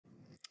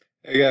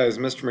Hey guys,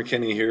 Mr.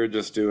 McKinney here,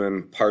 just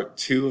doing part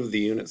two of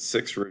the Unit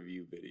 6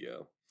 review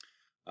video.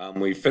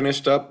 We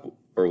finished up,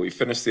 or we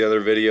finished the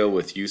other video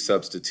with U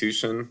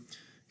substitution.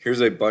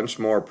 Here's a bunch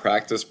more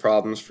practice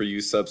problems for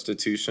U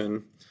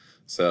substitution.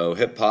 So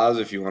hit pause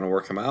if you want to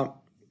work them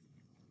out.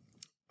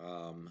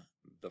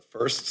 The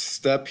first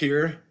step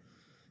here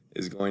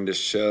is going to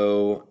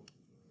show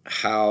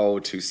how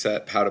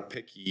to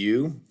pick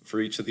U for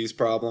each of these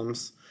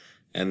problems.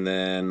 And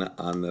then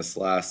on this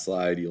last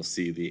slide, you'll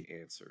see the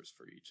answers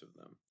for each of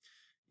them.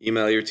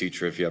 Email your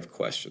teacher if you have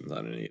questions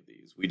on any of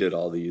these. We did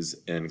all these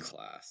in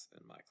class,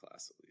 in my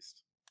class at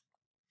least.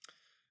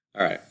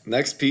 All right,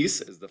 next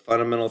piece is the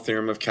fundamental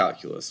theorem of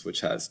calculus,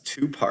 which has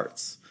two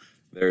parts.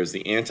 There's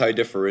the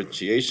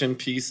anti-differentiation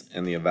piece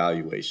and the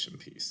evaluation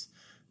piece.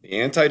 The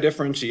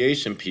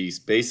anti-differentiation piece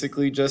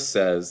basically just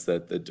says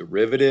that the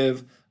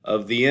derivative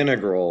of the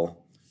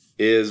integral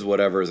is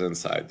whatever's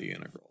inside the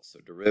integral. So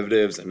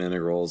derivatives and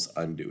integrals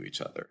undo each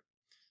other.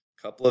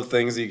 A couple of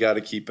things you got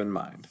to keep in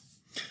mind.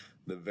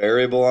 The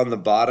variable on the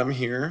bottom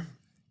here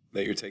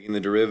that you're taking the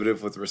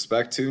derivative with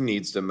respect to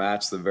needs to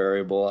match the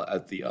variable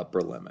at the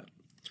upper limit.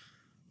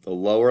 The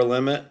lower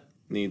limit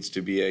needs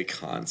to be a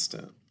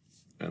constant,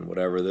 and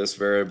whatever this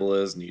variable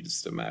is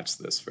needs to match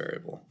this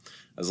variable.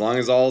 As long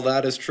as all of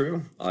that is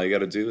true, all you got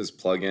to do is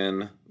plug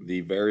in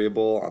the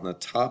variable on the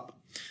top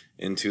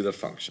into the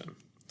function.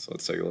 So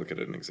let's take a look at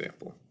an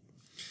example.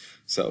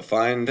 So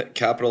find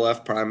capital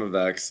F prime of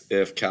x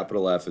if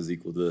capital F is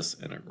equal to this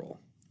integral.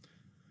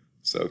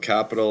 So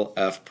capital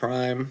F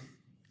prime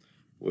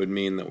would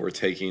mean that we're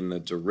taking the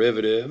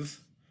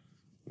derivative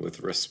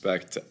with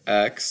respect to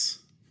x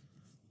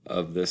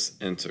of this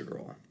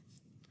integral.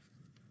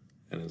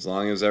 And as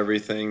long as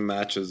everything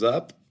matches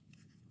up,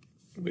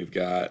 we've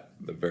got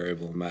the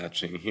variable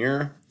matching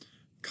here,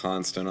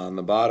 constant on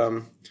the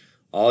bottom.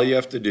 All you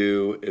have to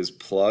do is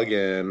plug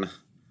in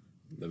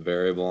the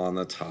variable on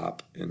the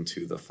top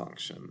into the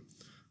function.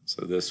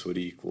 So this would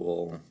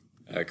equal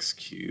x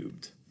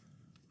cubed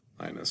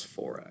minus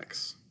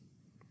 4x.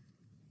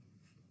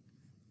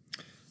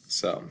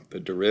 So the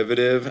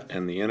derivative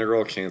and the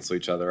integral cancel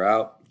each other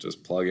out.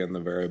 Just plug in the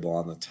variable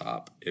on the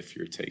top if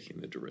you're taking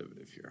the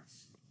derivative here.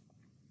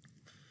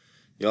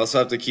 You also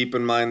have to keep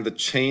in mind the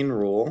chain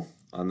rule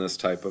on this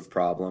type of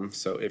problem.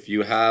 So if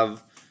you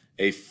have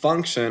a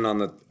function on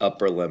the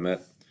upper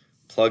limit,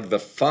 plug the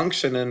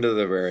function into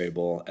the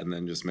variable and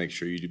then just make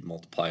sure you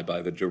multiply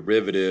by the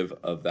derivative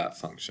of that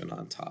function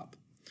on top.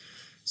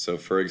 So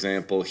for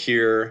example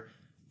here,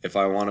 if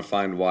I want to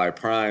find y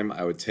prime,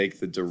 I would take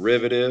the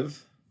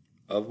derivative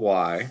of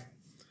y.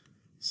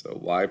 So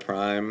y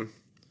prime,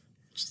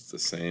 which is the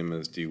same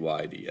as dy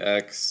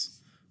dx,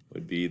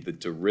 would be the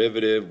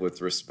derivative with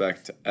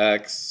respect to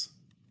x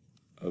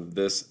of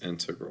this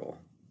integral.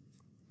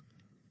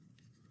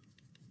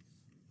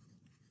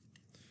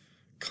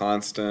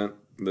 Constant,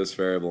 this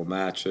variable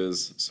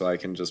matches, so I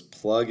can just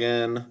plug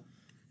in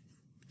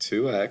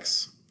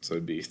 2x, so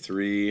it'd be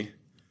 3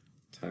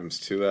 times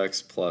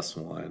 2x plus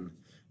 1.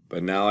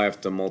 But now I have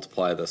to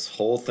multiply this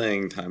whole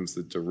thing times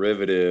the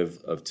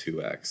derivative of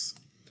 2x,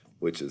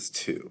 which is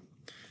 2.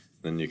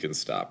 Then you can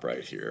stop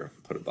right here,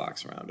 put a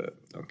box around it,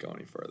 don't go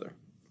any further.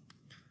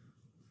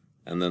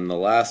 And then the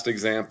last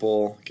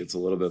example gets a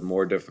little bit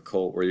more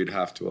difficult where you'd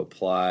have to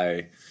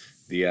apply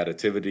the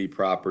additivity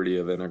property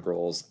of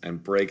integrals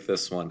and break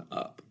this one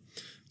up.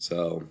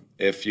 So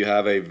if you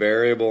have a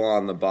variable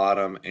on the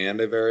bottom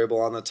and a variable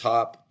on the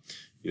top,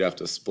 you'd have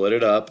to split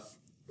it up.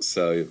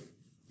 So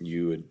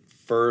you would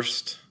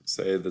first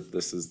say that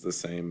this is the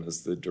same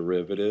as the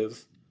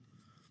derivative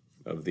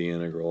of the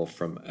integral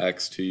from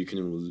x to, you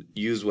can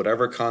use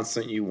whatever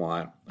constant you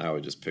want. I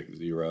would just pick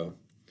 0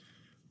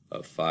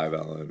 of 5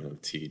 ln of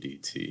t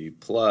dt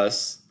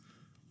plus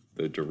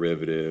the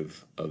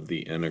derivative of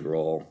the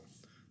integral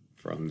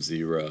from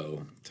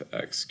 0 to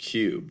x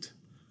cubed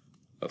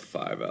of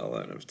 5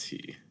 ln of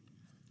t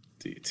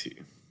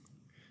dt.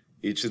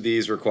 Each of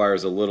these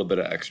requires a little bit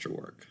of extra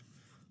work.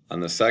 On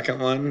the second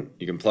one,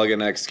 you can plug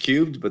in x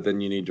cubed, but then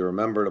you need to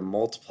remember to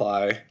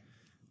multiply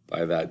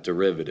by that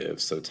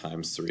derivative, so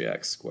times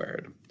 3x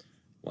squared,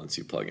 once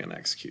you plug in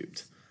x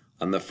cubed.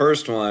 On the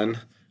first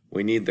one,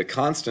 we need the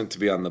constant to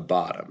be on the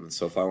bottom.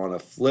 So if I want to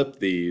flip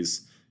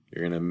these,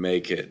 you're going to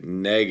make it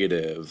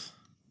negative,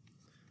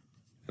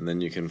 and then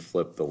you can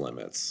flip the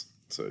limits.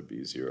 So it'd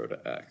be 0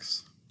 to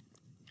x.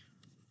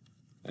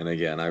 And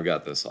again, I've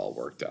got this all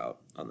worked out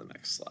on the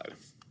next slide.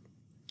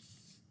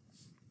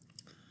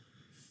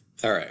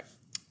 All right,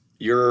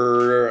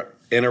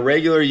 in a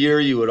regular year,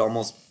 you would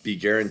almost be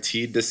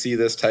guaranteed to see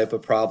this type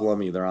of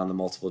problem, either on the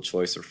multiple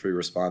choice or free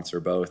response or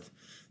both.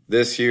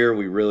 This year,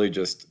 we really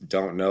just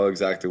don't know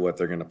exactly what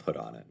they're going to put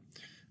on it.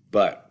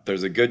 But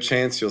there's a good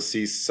chance you'll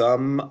see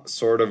some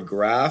sort of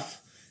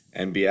graph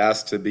and be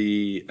asked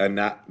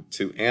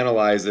to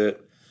analyze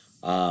it,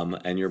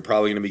 and you're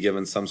probably going to be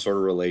given some sort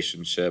of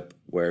relationship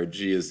where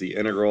g is the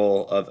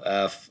integral of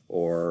f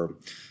or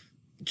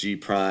g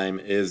prime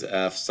is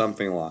f,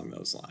 something along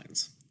those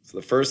lines. So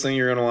the first thing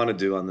you're going to want to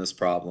do on this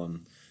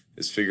problem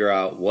is figure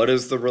out what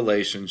is the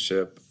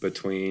relationship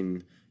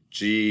between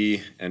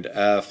g and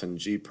f and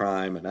g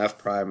prime and f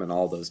prime and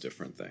all those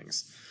different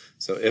things.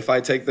 So if I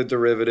take the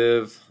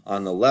derivative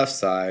on the left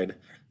side,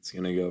 it's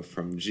going to go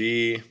from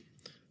g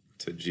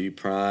to g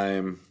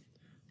prime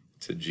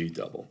to g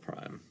double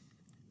prime.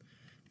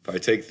 If I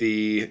take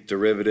the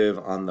derivative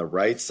on the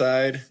right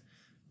side,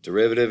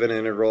 derivative and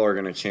integral are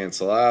going to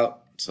cancel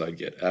out, so I'd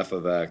get f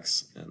of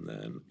x and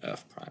then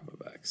f prime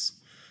of x.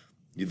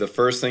 The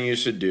first thing you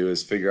should do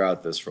is figure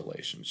out this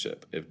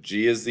relationship. If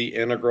g is the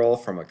integral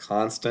from a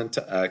constant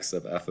to x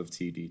of f of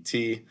t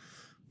dt,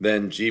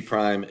 then g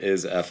prime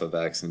is f of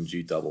x and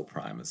g double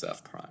prime is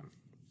f prime.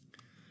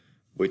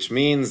 Which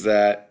means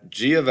that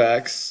g of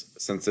x,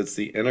 since it's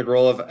the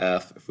integral of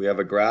f, if we have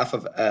a graph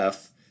of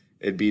f,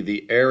 it'd be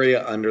the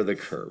area under the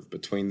curve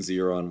between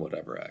 0 and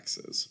whatever x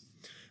is.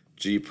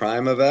 G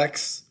prime of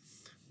x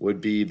would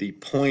be the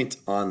point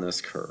on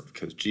this curve,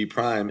 because g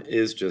prime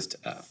is just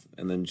f.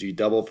 And then g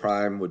double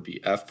prime would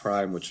be f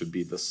prime, which would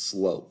be the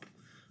slope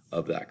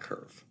of that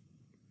curve.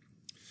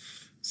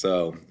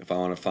 So if I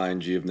want to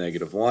find g of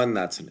 -1,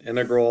 that's an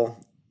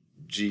integral.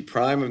 G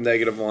prime of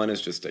 -1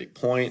 is just a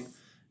point,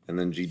 and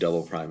then g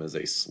double prime is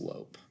a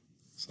slope.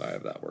 So I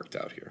have that worked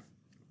out here.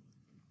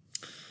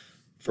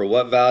 For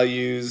what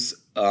values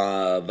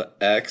of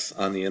x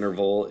on the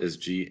interval is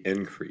g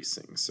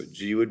increasing? So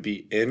g would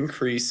be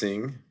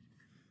increasing,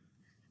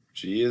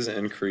 g is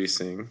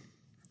increasing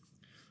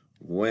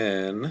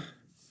when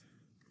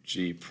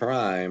g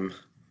prime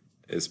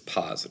is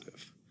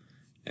positive,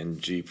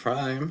 and g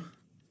prime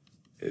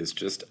is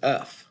just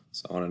f.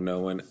 So I want to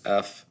know when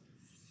f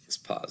is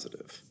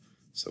positive.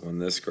 So when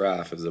this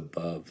graph is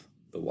above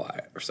the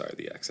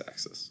the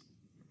x-axis.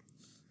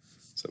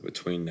 So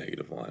between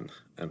 -1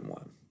 and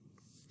 1.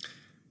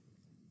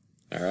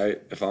 All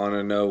right, if I want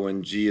to know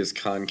when g is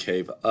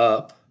concave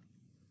up,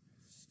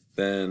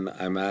 then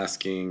I'm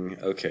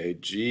asking, okay,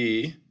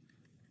 g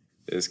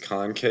is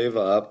concave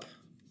up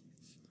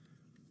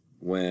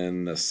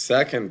when the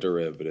second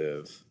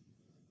derivative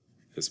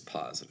is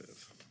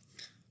positive.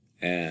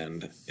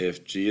 And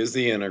if g is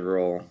the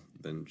integral,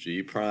 then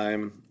g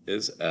prime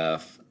is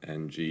f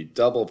and g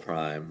double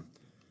prime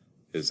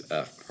is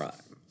f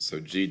prime. So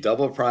g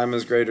double prime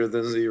is greater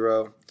than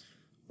 0.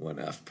 When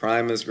f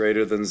prime is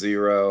greater than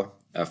 0,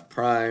 f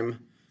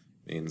prime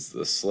means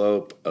the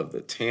slope of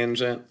the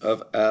tangent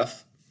of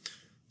f.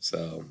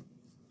 So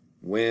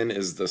when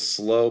is the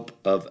slope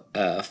of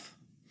f,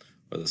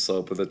 or the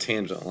slope of the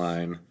tangent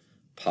line,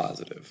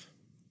 positive?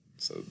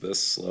 So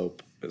this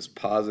slope is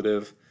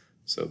positive,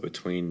 so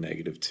between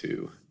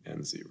 -2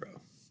 and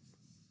 0.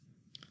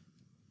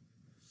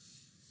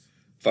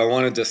 If I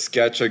wanted to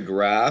sketch a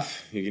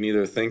graph, you can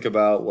either think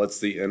about what's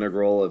the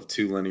integral of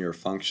two linear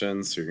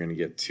functions, so you're going to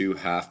get two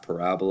half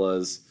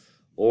parabolas,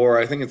 or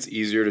I think it's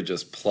easier to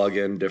just plug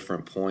in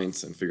different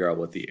points and figure out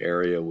what the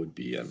area would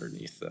be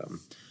underneath them.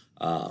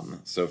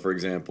 So for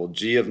example,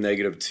 g of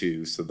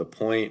 -2, so the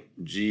point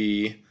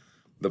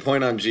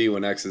on g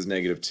when x is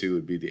 -2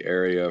 would be the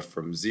area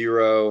from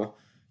 0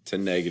 to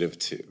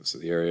 -2. So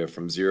the area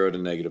from 0 to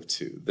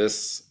 -2.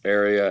 This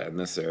area and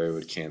this area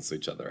would cancel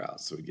each other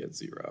out, so we get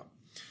 0.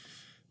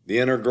 The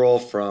integral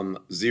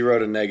from 0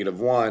 to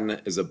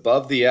 -1 is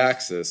above the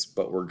axis,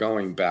 but we're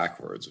going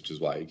backwards, which is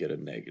why you get a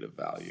negative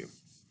value.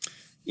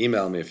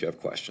 Email me if you have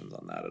questions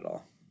on that at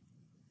all.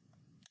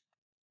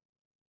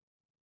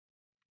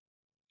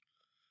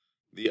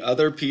 The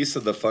other piece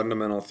of the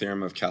fundamental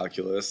theorem of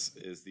calculus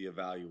is the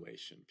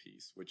evaluation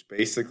piece, which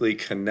basically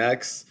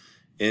connects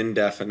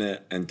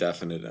indefinite and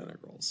definite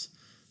integrals.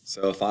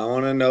 So if I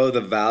want to know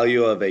the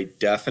value of a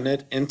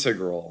definite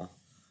integral,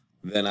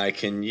 then I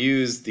can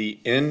use the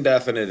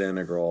indefinite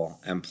integral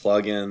and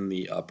plug in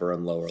the upper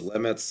and lower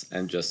limits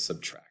and just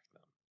subtract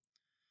them.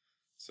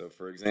 So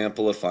for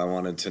example, if I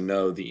wanted to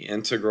know the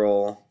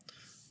integral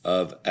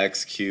of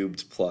x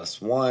cubed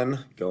plus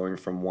 1 going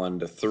from 1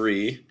 to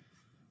 3,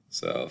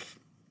 so if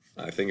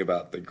I think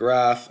about the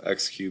graph,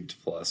 x cubed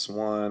plus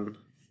 1,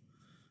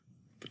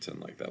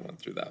 pretend like that went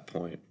through that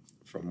point,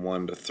 from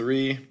 1 to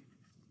 3.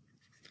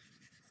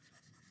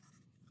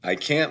 I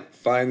can't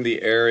find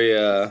the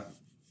area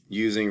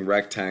using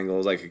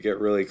rectangles. I could get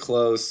really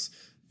close,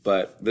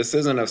 but this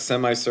isn't a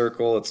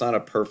semicircle. It's not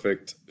a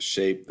perfect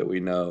shape that we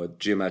know, a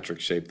geometric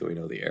shape that we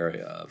know the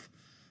area of.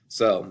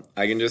 So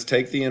I can just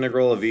take the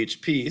integral of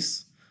each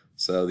piece.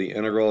 So the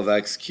integral of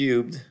x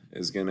cubed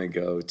is going to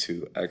go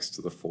to x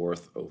to the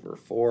 4th over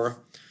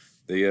 4.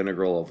 The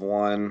integral of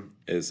 1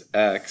 is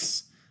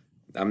x.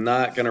 I'm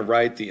not going to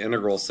write the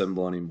integral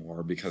symbol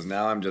anymore because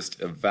now I'm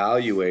just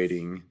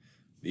evaluating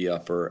the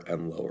upper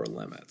and lower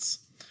limits.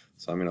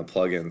 So I'm going to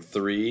plug in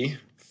 3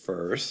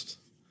 first.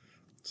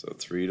 So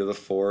 3 to the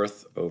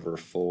 4th over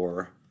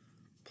 4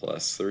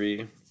 plus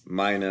 3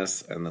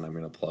 minus, and then I'm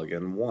going to plug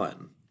in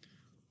 1.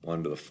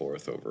 1 to the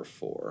 4th over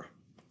 4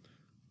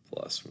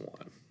 plus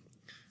 1.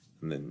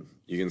 And then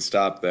you can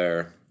stop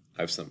there.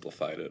 I've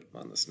simplified it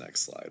on this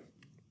next slide.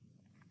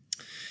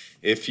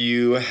 If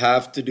you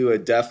have to do a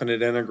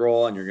definite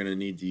integral and you're going to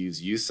need to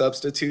use u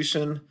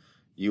substitution,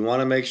 you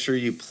want to make sure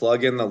you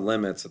plug in the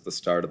limits at the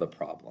start of the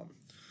problem.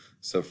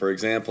 So for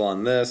example,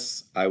 on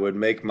this, I would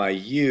make my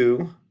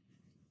u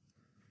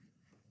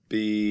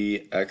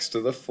be x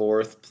to the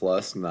fourth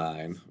plus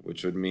 9,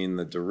 which would mean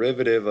the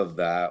derivative of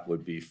that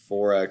would be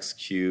 4x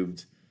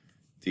cubed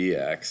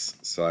dx.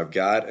 So I've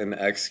got an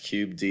x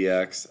cubed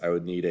dx. I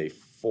would need a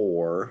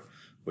 4,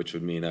 which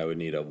would mean I would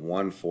need a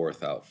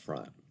 1/4 out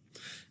front.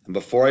 And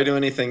before I do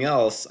anything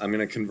else, I'm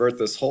going to convert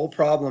this whole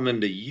problem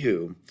into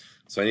u.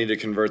 So I need to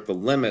convert the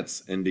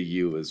limits into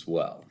u as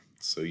well.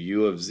 So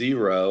u of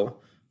 0,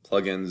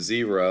 plug in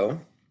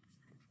 0,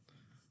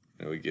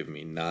 that would give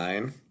me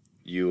 9.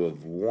 U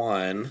of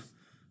 1,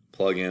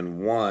 plug in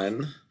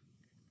 1,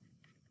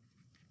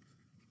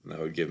 and that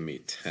would give me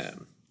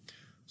 10.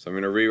 So I'm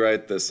going to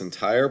rewrite this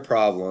entire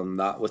problem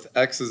not with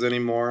x's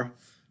anymore,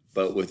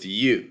 but with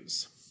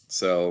u's.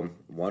 So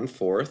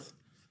 1/4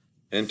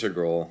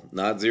 integral,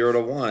 not 0 to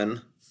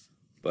 1,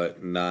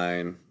 but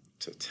 9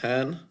 to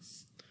 10.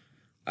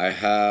 I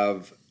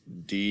have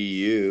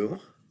du,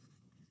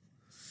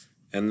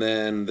 and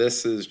then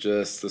this is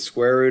just the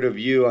square root of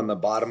u on the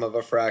bottom of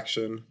a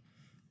fraction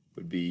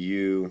would be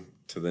u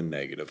to the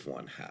negative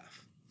 1/2.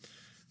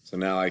 So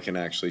now I can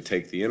actually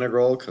take the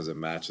integral because it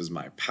matches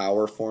my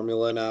power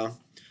formula now.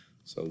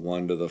 So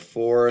 1 to the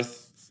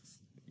 4th,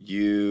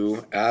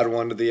 u, add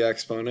 1 to the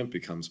exponent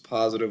becomes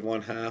positive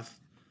 1/2,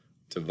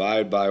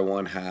 divide by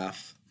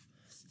 1/2,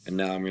 and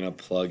now I'm going to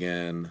plug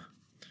in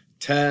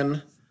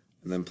 10,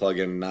 and then plug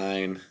in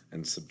 9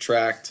 and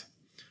subtract.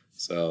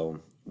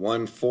 So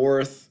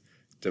 1/4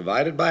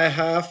 divided by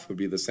 1/2 would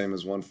be the same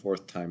as 1/4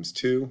 times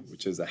 2,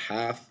 which is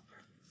 1/2.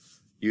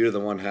 U to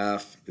the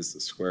 1/2 is the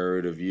square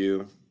root of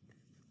u.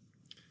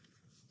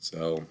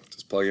 So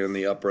just plug in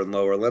the upper and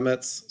lower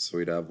limits. So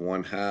we'd have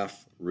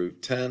 1/2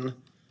 root 10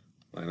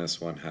 minus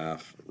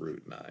 1/2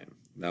 root 9.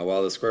 Now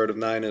while the square root of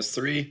 9 is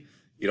 3,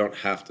 you don't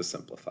have to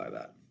simplify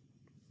that.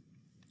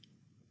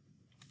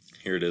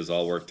 Here it is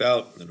all worked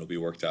out, and it'll be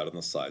worked out in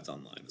the slides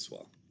online as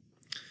well.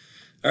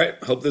 All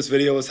right, hope this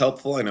video was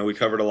helpful. I know we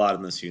covered a lot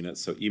in this unit,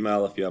 so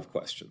email if you have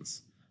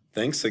questions.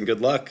 Thanks and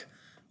good luck.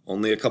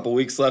 Only a couple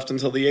weeks left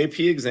until the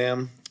AP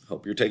exam.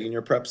 Hope you're taking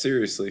your prep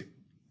seriously.